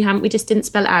haven't. We just didn't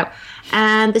spell it out.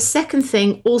 And the second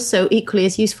thing, also equally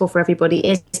as useful for everybody,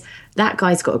 is that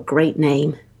guy's got a great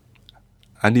name.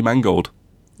 Andy Mangold.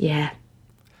 Yeah.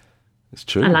 It's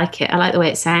true. I like it. I like the way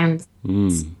it sounds.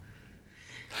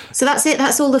 So that's it.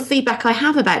 That's all the feedback I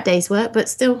have about Days Work, but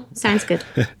still sounds good.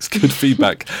 It's good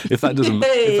feedback. If that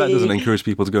doesn't encourage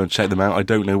people to go and check them out, I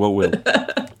don't know what will.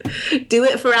 Do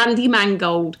it for Andy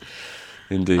Mangold.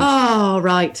 Indeed. Oh,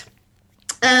 right.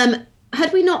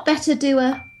 Had we not better do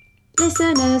a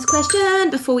listener's question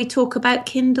before we talk about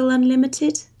Kindle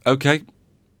Unlimited? Okay.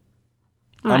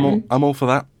 I'm all for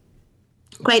that.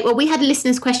 Great. Well, we had a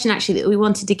listener's question actually that we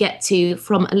wanted to get to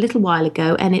from a little while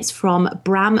ago, and it's from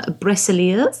Bram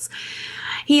Bresseliers.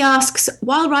 He asks,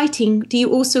 while writing, do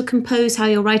you also compose how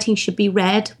your writing should be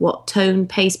read? What tone,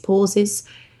 pace, pauses?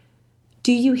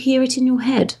 Do you hear it in your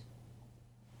head?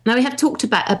 Now, we have talked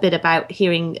a bit about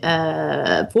hearing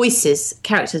voices,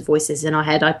 characters' voices in our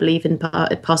head, I believe, in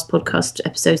past podcast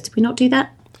episodes. Did we not do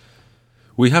that?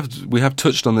 We have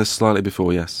touched on this slightly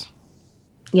before, yes.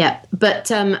 Yeah, but,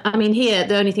 here,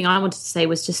 the only thing I wanted to say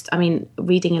was just,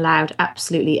 reading aloud,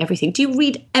 absolutely everything. Do you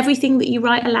read everything that you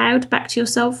write aloud back to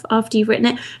yourself after you've written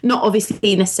it? Not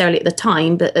obviously necessarily at the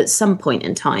time, but at some point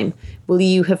in time, will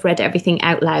you have read everything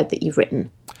out loud that you've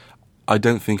written? I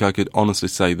don't think I could honestly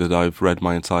say that I've read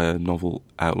my entire novel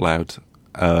out loud,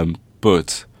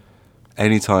 but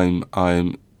anytime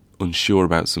I'm unsure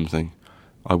about something,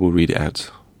 I will read it out.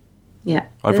 Yeah,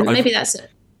 maybe that's it.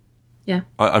 Yeah,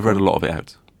 I've read a lot of it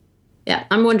out. Yeah,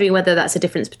 I'm wondering whether that's a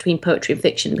difference between poetry and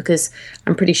fiction, because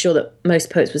I'm pretty sure that most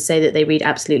poets would say that they read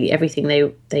absolutely everything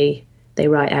they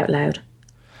write out loud.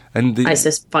 And it's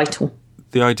just vital.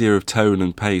 The idea of tone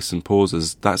and pace and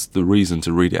pauses, that's the reason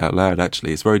to read it out loud,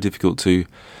 actually. It's very difficult to...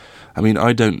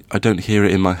 I don't hear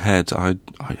it in my head. I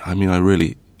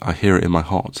hear it in my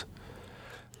heart.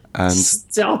 And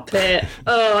stop it.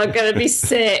 Oh, I'm going to be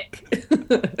sick.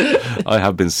 I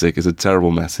have been sick. It's a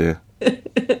terrible mess here.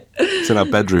 It's in our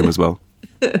bedroom as well.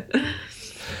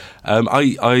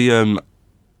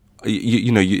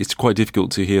 It's quite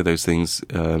difficult to hear those things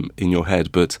in your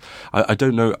head, but I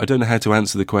don't know how to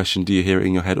answer the question. Do you hear it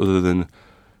in your head? Other than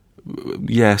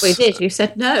yes. Well, you did. You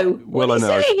said no. Well, what I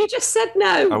know. You just said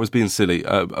no. I was being silly.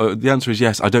 The answer is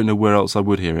yes. I don't know where else I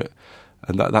would hear it,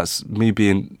 and that's me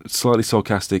being slightly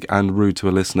sarcastic and rude to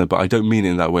a listener. But I don't mean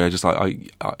it in that way. I just I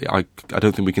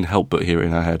don't think we can help but hear it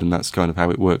in our head, and that's kind of how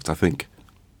it works, I think.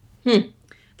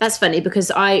 That's funny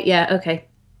because okay.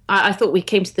 I thought we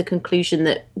came to the conclusion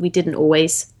that we didn't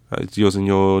always. It's yours in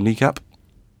your kneecap?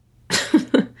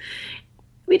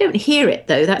 We don't hear it,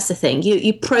 though. That's the thing.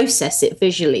 You process it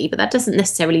visually, but that doesn't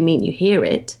necessarily mean you hear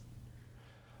it.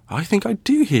 I think I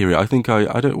do hear it. I think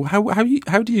I don't...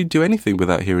 How do you do anything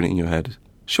without hearing it in your head?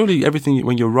 Surely everything,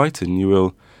 when you're writing, you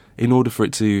will... In order for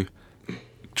it to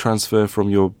transfer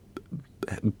from your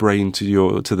brain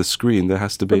to the screen. There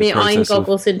has to be the a eye process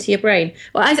goggles into your brain.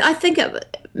 Well, I think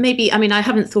maybe, I mean, I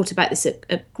haven't thought about this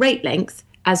at great length,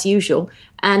 as usual,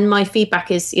 and my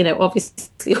feedback is,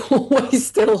 obviously always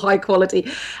still high quality.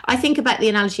 I think about the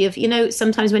analogy of,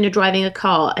 sometimes when you're driving a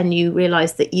car and you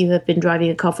realise that you have been driving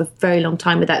a car for a very long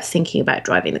time without thinking about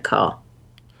driving the car.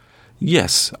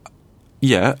 Yes.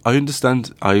 Yeah, I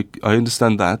understand. I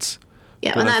understand that.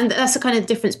 Yeah, and that's the kind of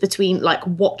difference between like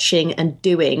watching and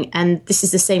doing. And this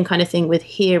is the same kind of thing with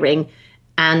hearing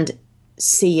and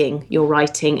seeing your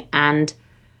writing and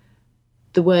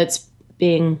the words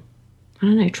being, I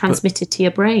don't know, transmitted to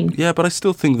your brain. Yeah, but I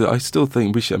still think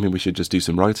we should just do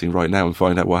some writing right now and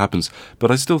find out what happens. But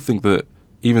I still think that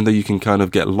even though you can kind of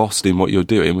get lost in what you're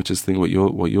doing, which is what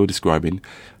you're describing,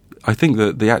 I think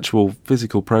that the actual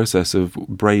physical process of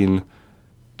brain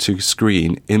to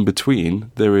screen, in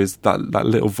between, there is that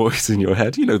little voice in your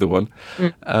head, the one,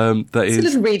 that is... It's a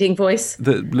little reading voice.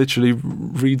 That literally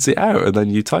reads it out and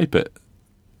then you type it.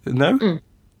 No?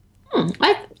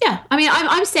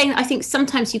 I'm saying I think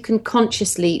sometimes you can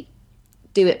consciously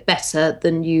do it better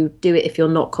than you do it if you're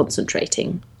not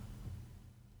concentrating.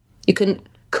 You can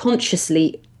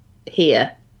consciously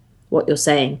hear what you're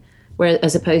saying, whereas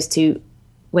as opposed to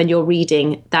when you're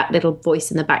reading, that little voice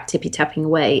in the back tippy-tapping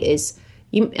away is...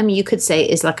 you could say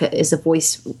it is a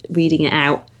voice reading it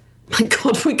out. My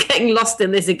God, we're getting lost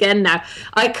in this again now.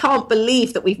 I can't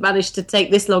believe that we've managed to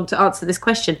take this long to answer this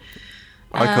question.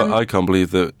 I can't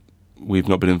believe that we've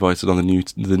not been invited on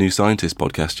the New Scientist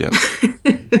podcast yet.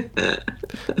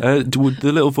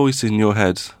 The little voice in your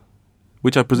head,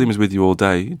 which I presume is with you all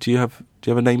day, do you have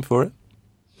a name for it?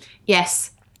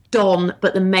 Yes, Don,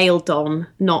 but the male Don,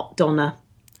 not Donna.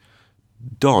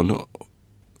 Don?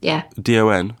 Yeah.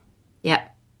 D-O-N? Yeah.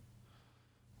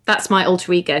 That's my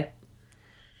alter ego.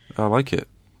 I like it.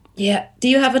 Yeah. Do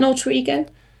you have an alter ego?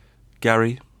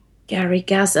 Gary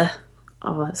Gaza.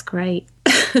 Oh, that's great.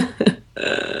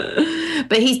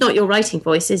 But he's not your writing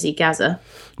voice, is he, Gaza?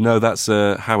 No, that's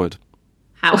Howard.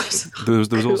 Howard. There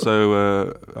was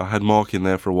also I had Mark in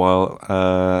there for a while.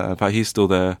 In fact, he's still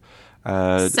there.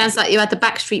 Sounds like you had the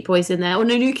Backstreet Boys in there. Oh,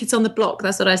 no, New Kids on the Block.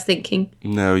 That's what I was thinking.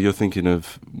 No, you're thinking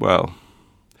of, well,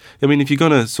 I mean, if you're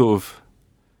going to sort of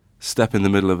step in the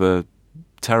middle of a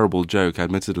terrible joke,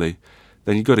 admittedly,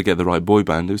 then you've got to get the right boy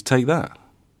band. Who's Take That?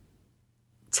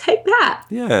 Take That?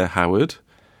 Yeah, Howard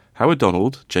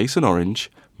Donald, Jason Orange,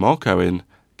 Mark Owen,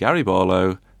 Gary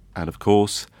Barlow, and of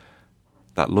course,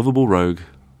 that lovable rogue,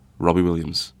 Robbie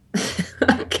Williams.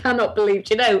 I cannot believe,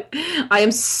 I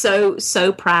am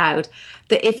so proud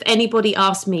that if anybody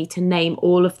asked me to name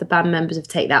all of the band members of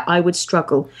Take That, I would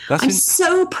struggle. I'm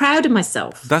so proud of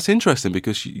myself. That's interesting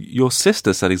because your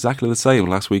sister said exactly the same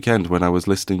last weekend when I was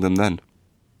listing them then.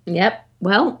 Yep.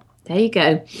 Well, there you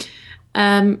go.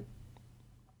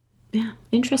 Yeah,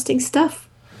 interesting stuff.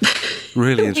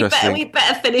 Really interesting. We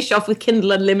better finish off with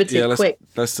Kindle Unlimited quick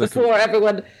before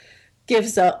everyone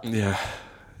gives up. Yeah.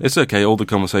 It's okay. All the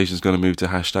conversation's going to move to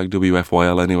hashtag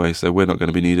WFYL anyway, so we're not going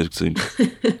to be needed soon.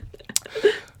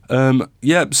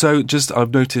 So just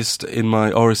I've noticed in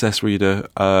my RSS reader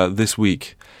this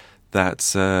week that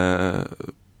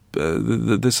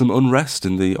there's some unrest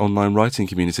in the online writing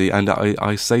community, and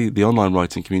I say the online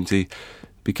writing community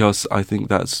because I think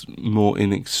that's more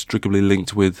inextricably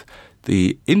linked with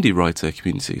the indie writer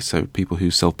community, so people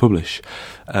who self-publish.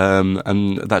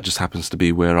 And that just happens to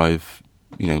be where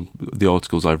the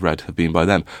articles I've read have been by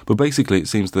them. But basically it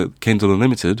seems that Kindle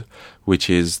Unlimited, which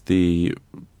is the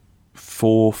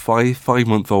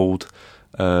 5-month-old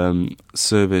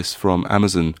service from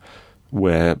Amazon,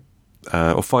 where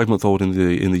or 5-month-old in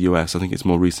the US, I think it's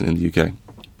more recent in the UK,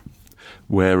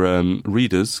 where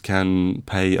readers can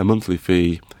pay a monthly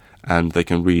fee and they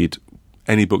can read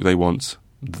any book they want,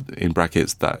 in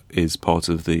brackets, that is part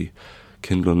of the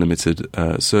Kindle Unlimited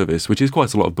service, which is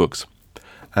quite a lot of books.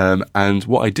 And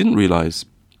what I didn't realise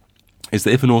is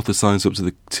that if an author signs up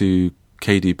to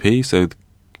KDP, so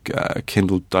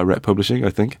Kindle Direct Publishing,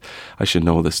 I think, I should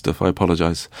know all this stuff, I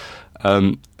apologise,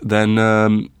 then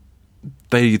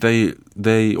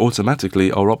they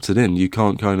automatically are opted in. You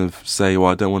can't kind of say, well,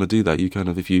 I don't want to do that. You kind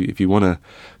of, if you want to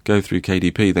go through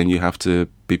KDP, then you have to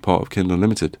be part of Kindle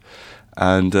Unlimited.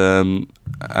 And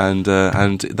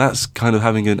that's kind of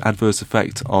having an adverse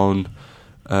effect on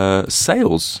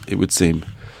sales, it would seem.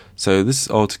 So this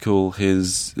article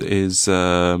is this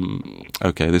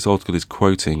article is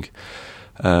quoting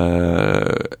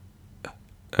a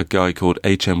guy called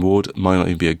H.M. Ward. Might not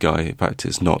even be a guy. In fact,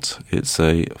 it's not. It's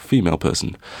a female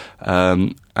person.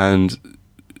 And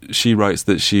she writes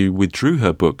that she withdrew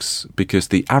her books because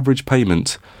the average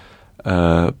payment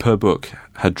per book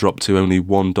had dropped to only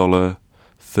 $1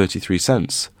 33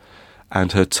 cents.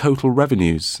 And her total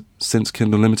revenues since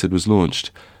Kindle Unlimited was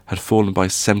launched had fallen by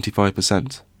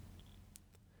 75%,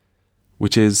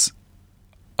 which is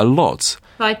a lot.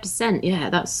 5%, yeah,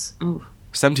 that's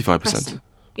 75%. impressive.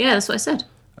 Yeah, that's what I said.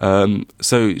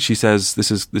 So she says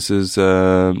this is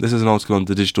an article on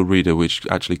the Digital Reader which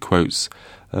actually quotes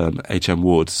H.M.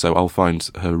 Ward. So I'll find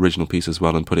her original piece as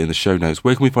well and put it in the show notes.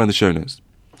 Where can we find the show notes?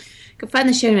 You can find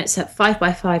the show notes at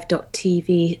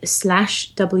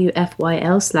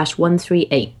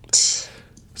 5by5.tv/WFYL/138.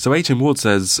 So H.M. Ward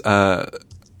says,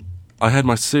 I had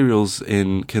my serials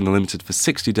in Kindle Unlimited for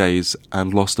 60 days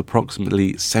and lost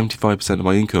approximately 75% of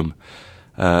my income.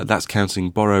 That's counting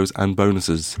borrows and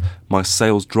bonuses. My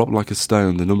sales dropped like a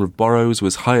stone. The number of borrows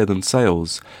was higher than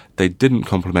sales. They didn't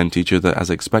complement each other as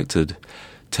expected.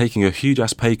 Taking a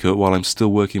huge-ass pay cut while I'm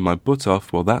still working my butt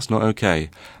off, well, that's not okay.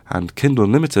 And Kindle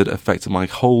Unlimited affected my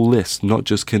whole list, not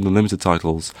just Kindle Unlimited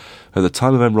titles. At the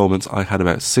time of enrolment, I had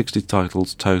about 60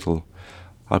 titles total.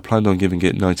 I planned on giving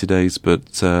it 90 days,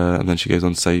 but and then she goes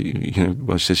on to say,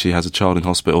 she says she has a child in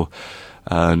hospital,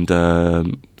 and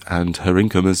her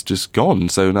income has just gone.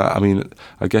 So now, I mean,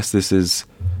 I guess this is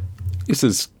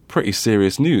pretty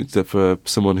serious news that for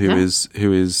someone who is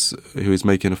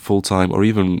making a full-time or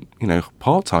even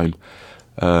part-time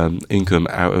income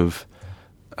out of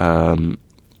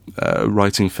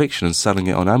writing fiction and selling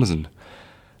it on Amazon.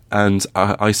 And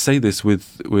I say this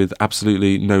with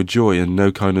absolutely no joy and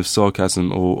no kind of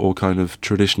sarcasm or kind of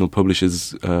traditional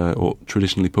publishers or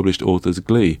traditionally published authors'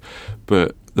 glee.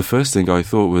 But the first thing I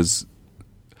thought was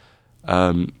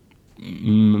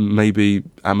maybe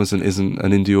Amazon isn't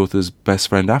an indie author's best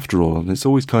friend after all. And it's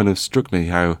always kind of struck me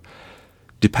how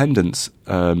dependent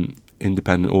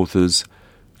independent authors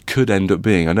could end up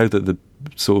being. I know that the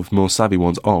sort of more savvy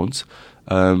ones aren't.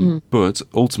 But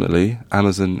ultimately,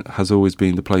 Amazon has always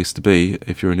been the place to be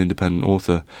if you're an independent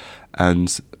author,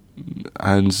 and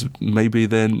maybe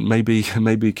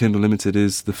Kindle Limited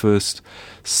is the first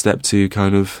step to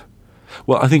kind of.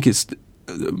 Well, I think it's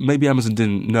maybe Amazon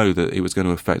didn't know that it was going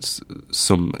to affect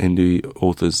some indie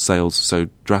authors' sales so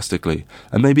drastically,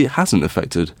 and maybe it hasn't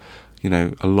affected,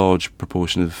 a large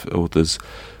proportion of authors.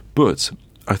 But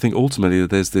I think ultimately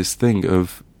there's this thing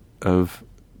of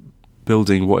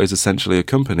building what is essentially a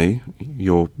company.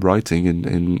 You're writing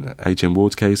in H.M.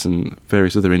 Ward's case and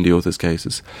various other indie authors'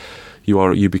 cases.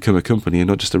 You become a company and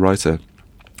not just a writer,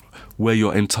 where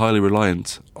you're entirely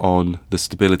reliant on the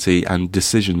stability and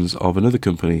decisions of another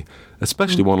company,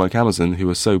 especially one like Amazon, who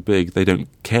are so big they don't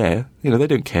care. They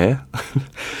don't care.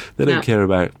 They don't care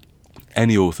about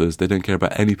any authors. They don't care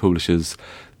about any publishers.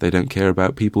 They don't care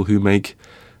about people who make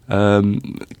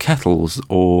kettles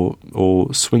or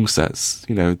swing sets.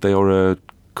 They are a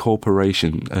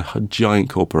corporation, a giant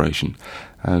corporation,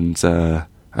 and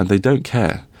they don't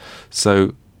care.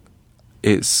 So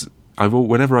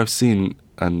whenever I've seen,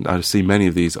 and I've seen many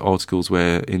of these articles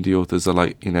where indie authors are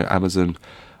like, Amazon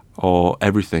or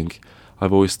everything,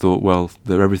 I've always thought, well,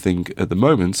 they're everything at the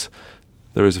moment.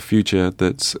 There is a future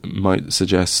that might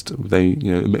suggest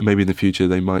maybe in the future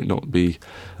they might not be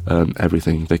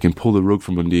everything. They can pull the rug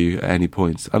from under you at any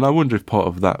point. And I wonder if part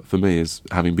of that for me is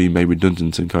having been made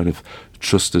redundant and kind of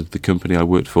trusted the company I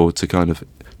worked for to kind of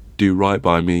do right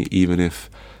by me, even if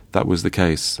that was the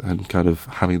case, and kind of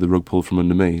having the rug pulled from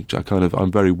under me.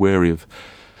 I'm very wary of.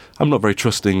 I'm not very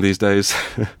trusting these days.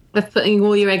 Of putting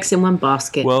all your eggs in one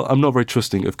basket. Well, I'm not very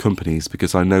trusting of companies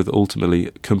because I know that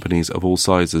ultimately companies of all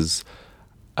sizes,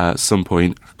 at some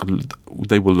point,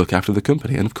 they will look after the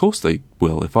company, and of course they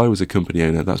will. If I was a company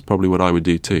owner, that's probably what I would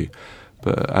do too.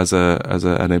 But as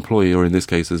an employee, or in this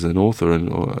case as an author or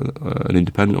an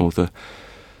independent author,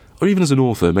 or even as an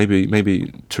author,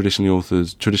 maybe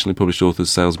traditionally published authors'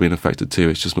 sales being affected too.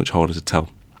 It's just much harder to tell.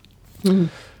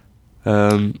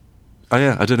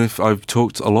 I don't know if I've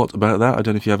talked a lot about that. I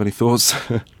don't know if you have any thoughts.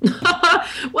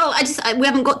 Well, we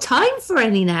haven't got time for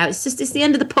any now. It's the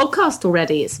end of the podcast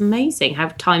already. It's amazing how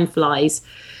time flies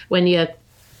when you're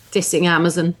dissing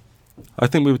Amazon. I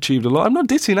think we've achieved a lot. I'm not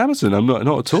dissing Amazon. I'm not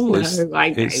at all. No, It's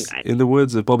in the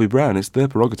words of Bobby Brown, it's their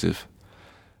prerogative.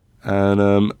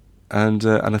 And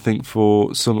I think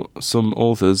for some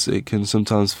authors, it can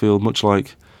sometimes feel much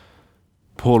like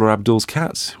Paula Abdul's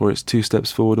Cats, where it's 2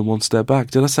 steps forward and 1 step back.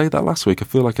 Did I say that last week? I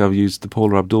feel like I've used the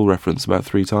Paula Abdul reference about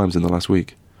 3 times in the last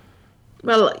week.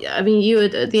 Well, I mean,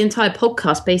 the entire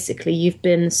podcast, basically, you've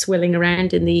been swilling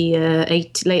around in the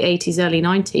late 80s, early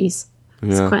 90s.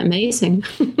 It's quite amazing.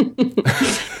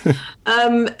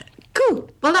 Cool.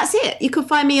 Well, that's it. You can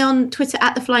find me on Twitter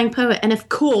 @TheFlyingPoet, and of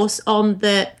course on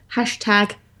the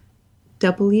hashtag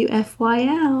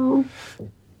WFYL.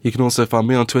 You can also find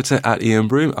me on Twitter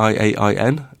 @IanBroom,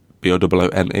 IAIN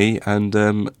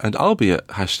BOOOME, and I'll be at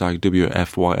hashtag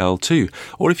WFYL too.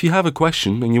 Or if you have a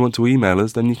question and you want to email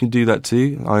us, then you can do that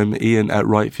too. I'm Ian at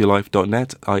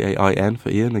writeforyourlife.net, IAIN for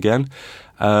Ian again.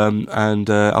 And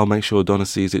I'll make sure Donna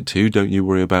sees it too. Don't you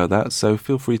worry about that. So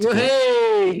feel free to...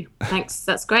 Hey! Thanks,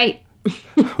 that's great.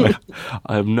 I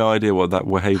have no idea what that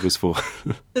wahey was for.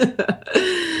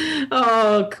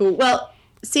 Oh, cool. Well,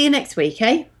 see you next week,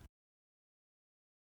 eh?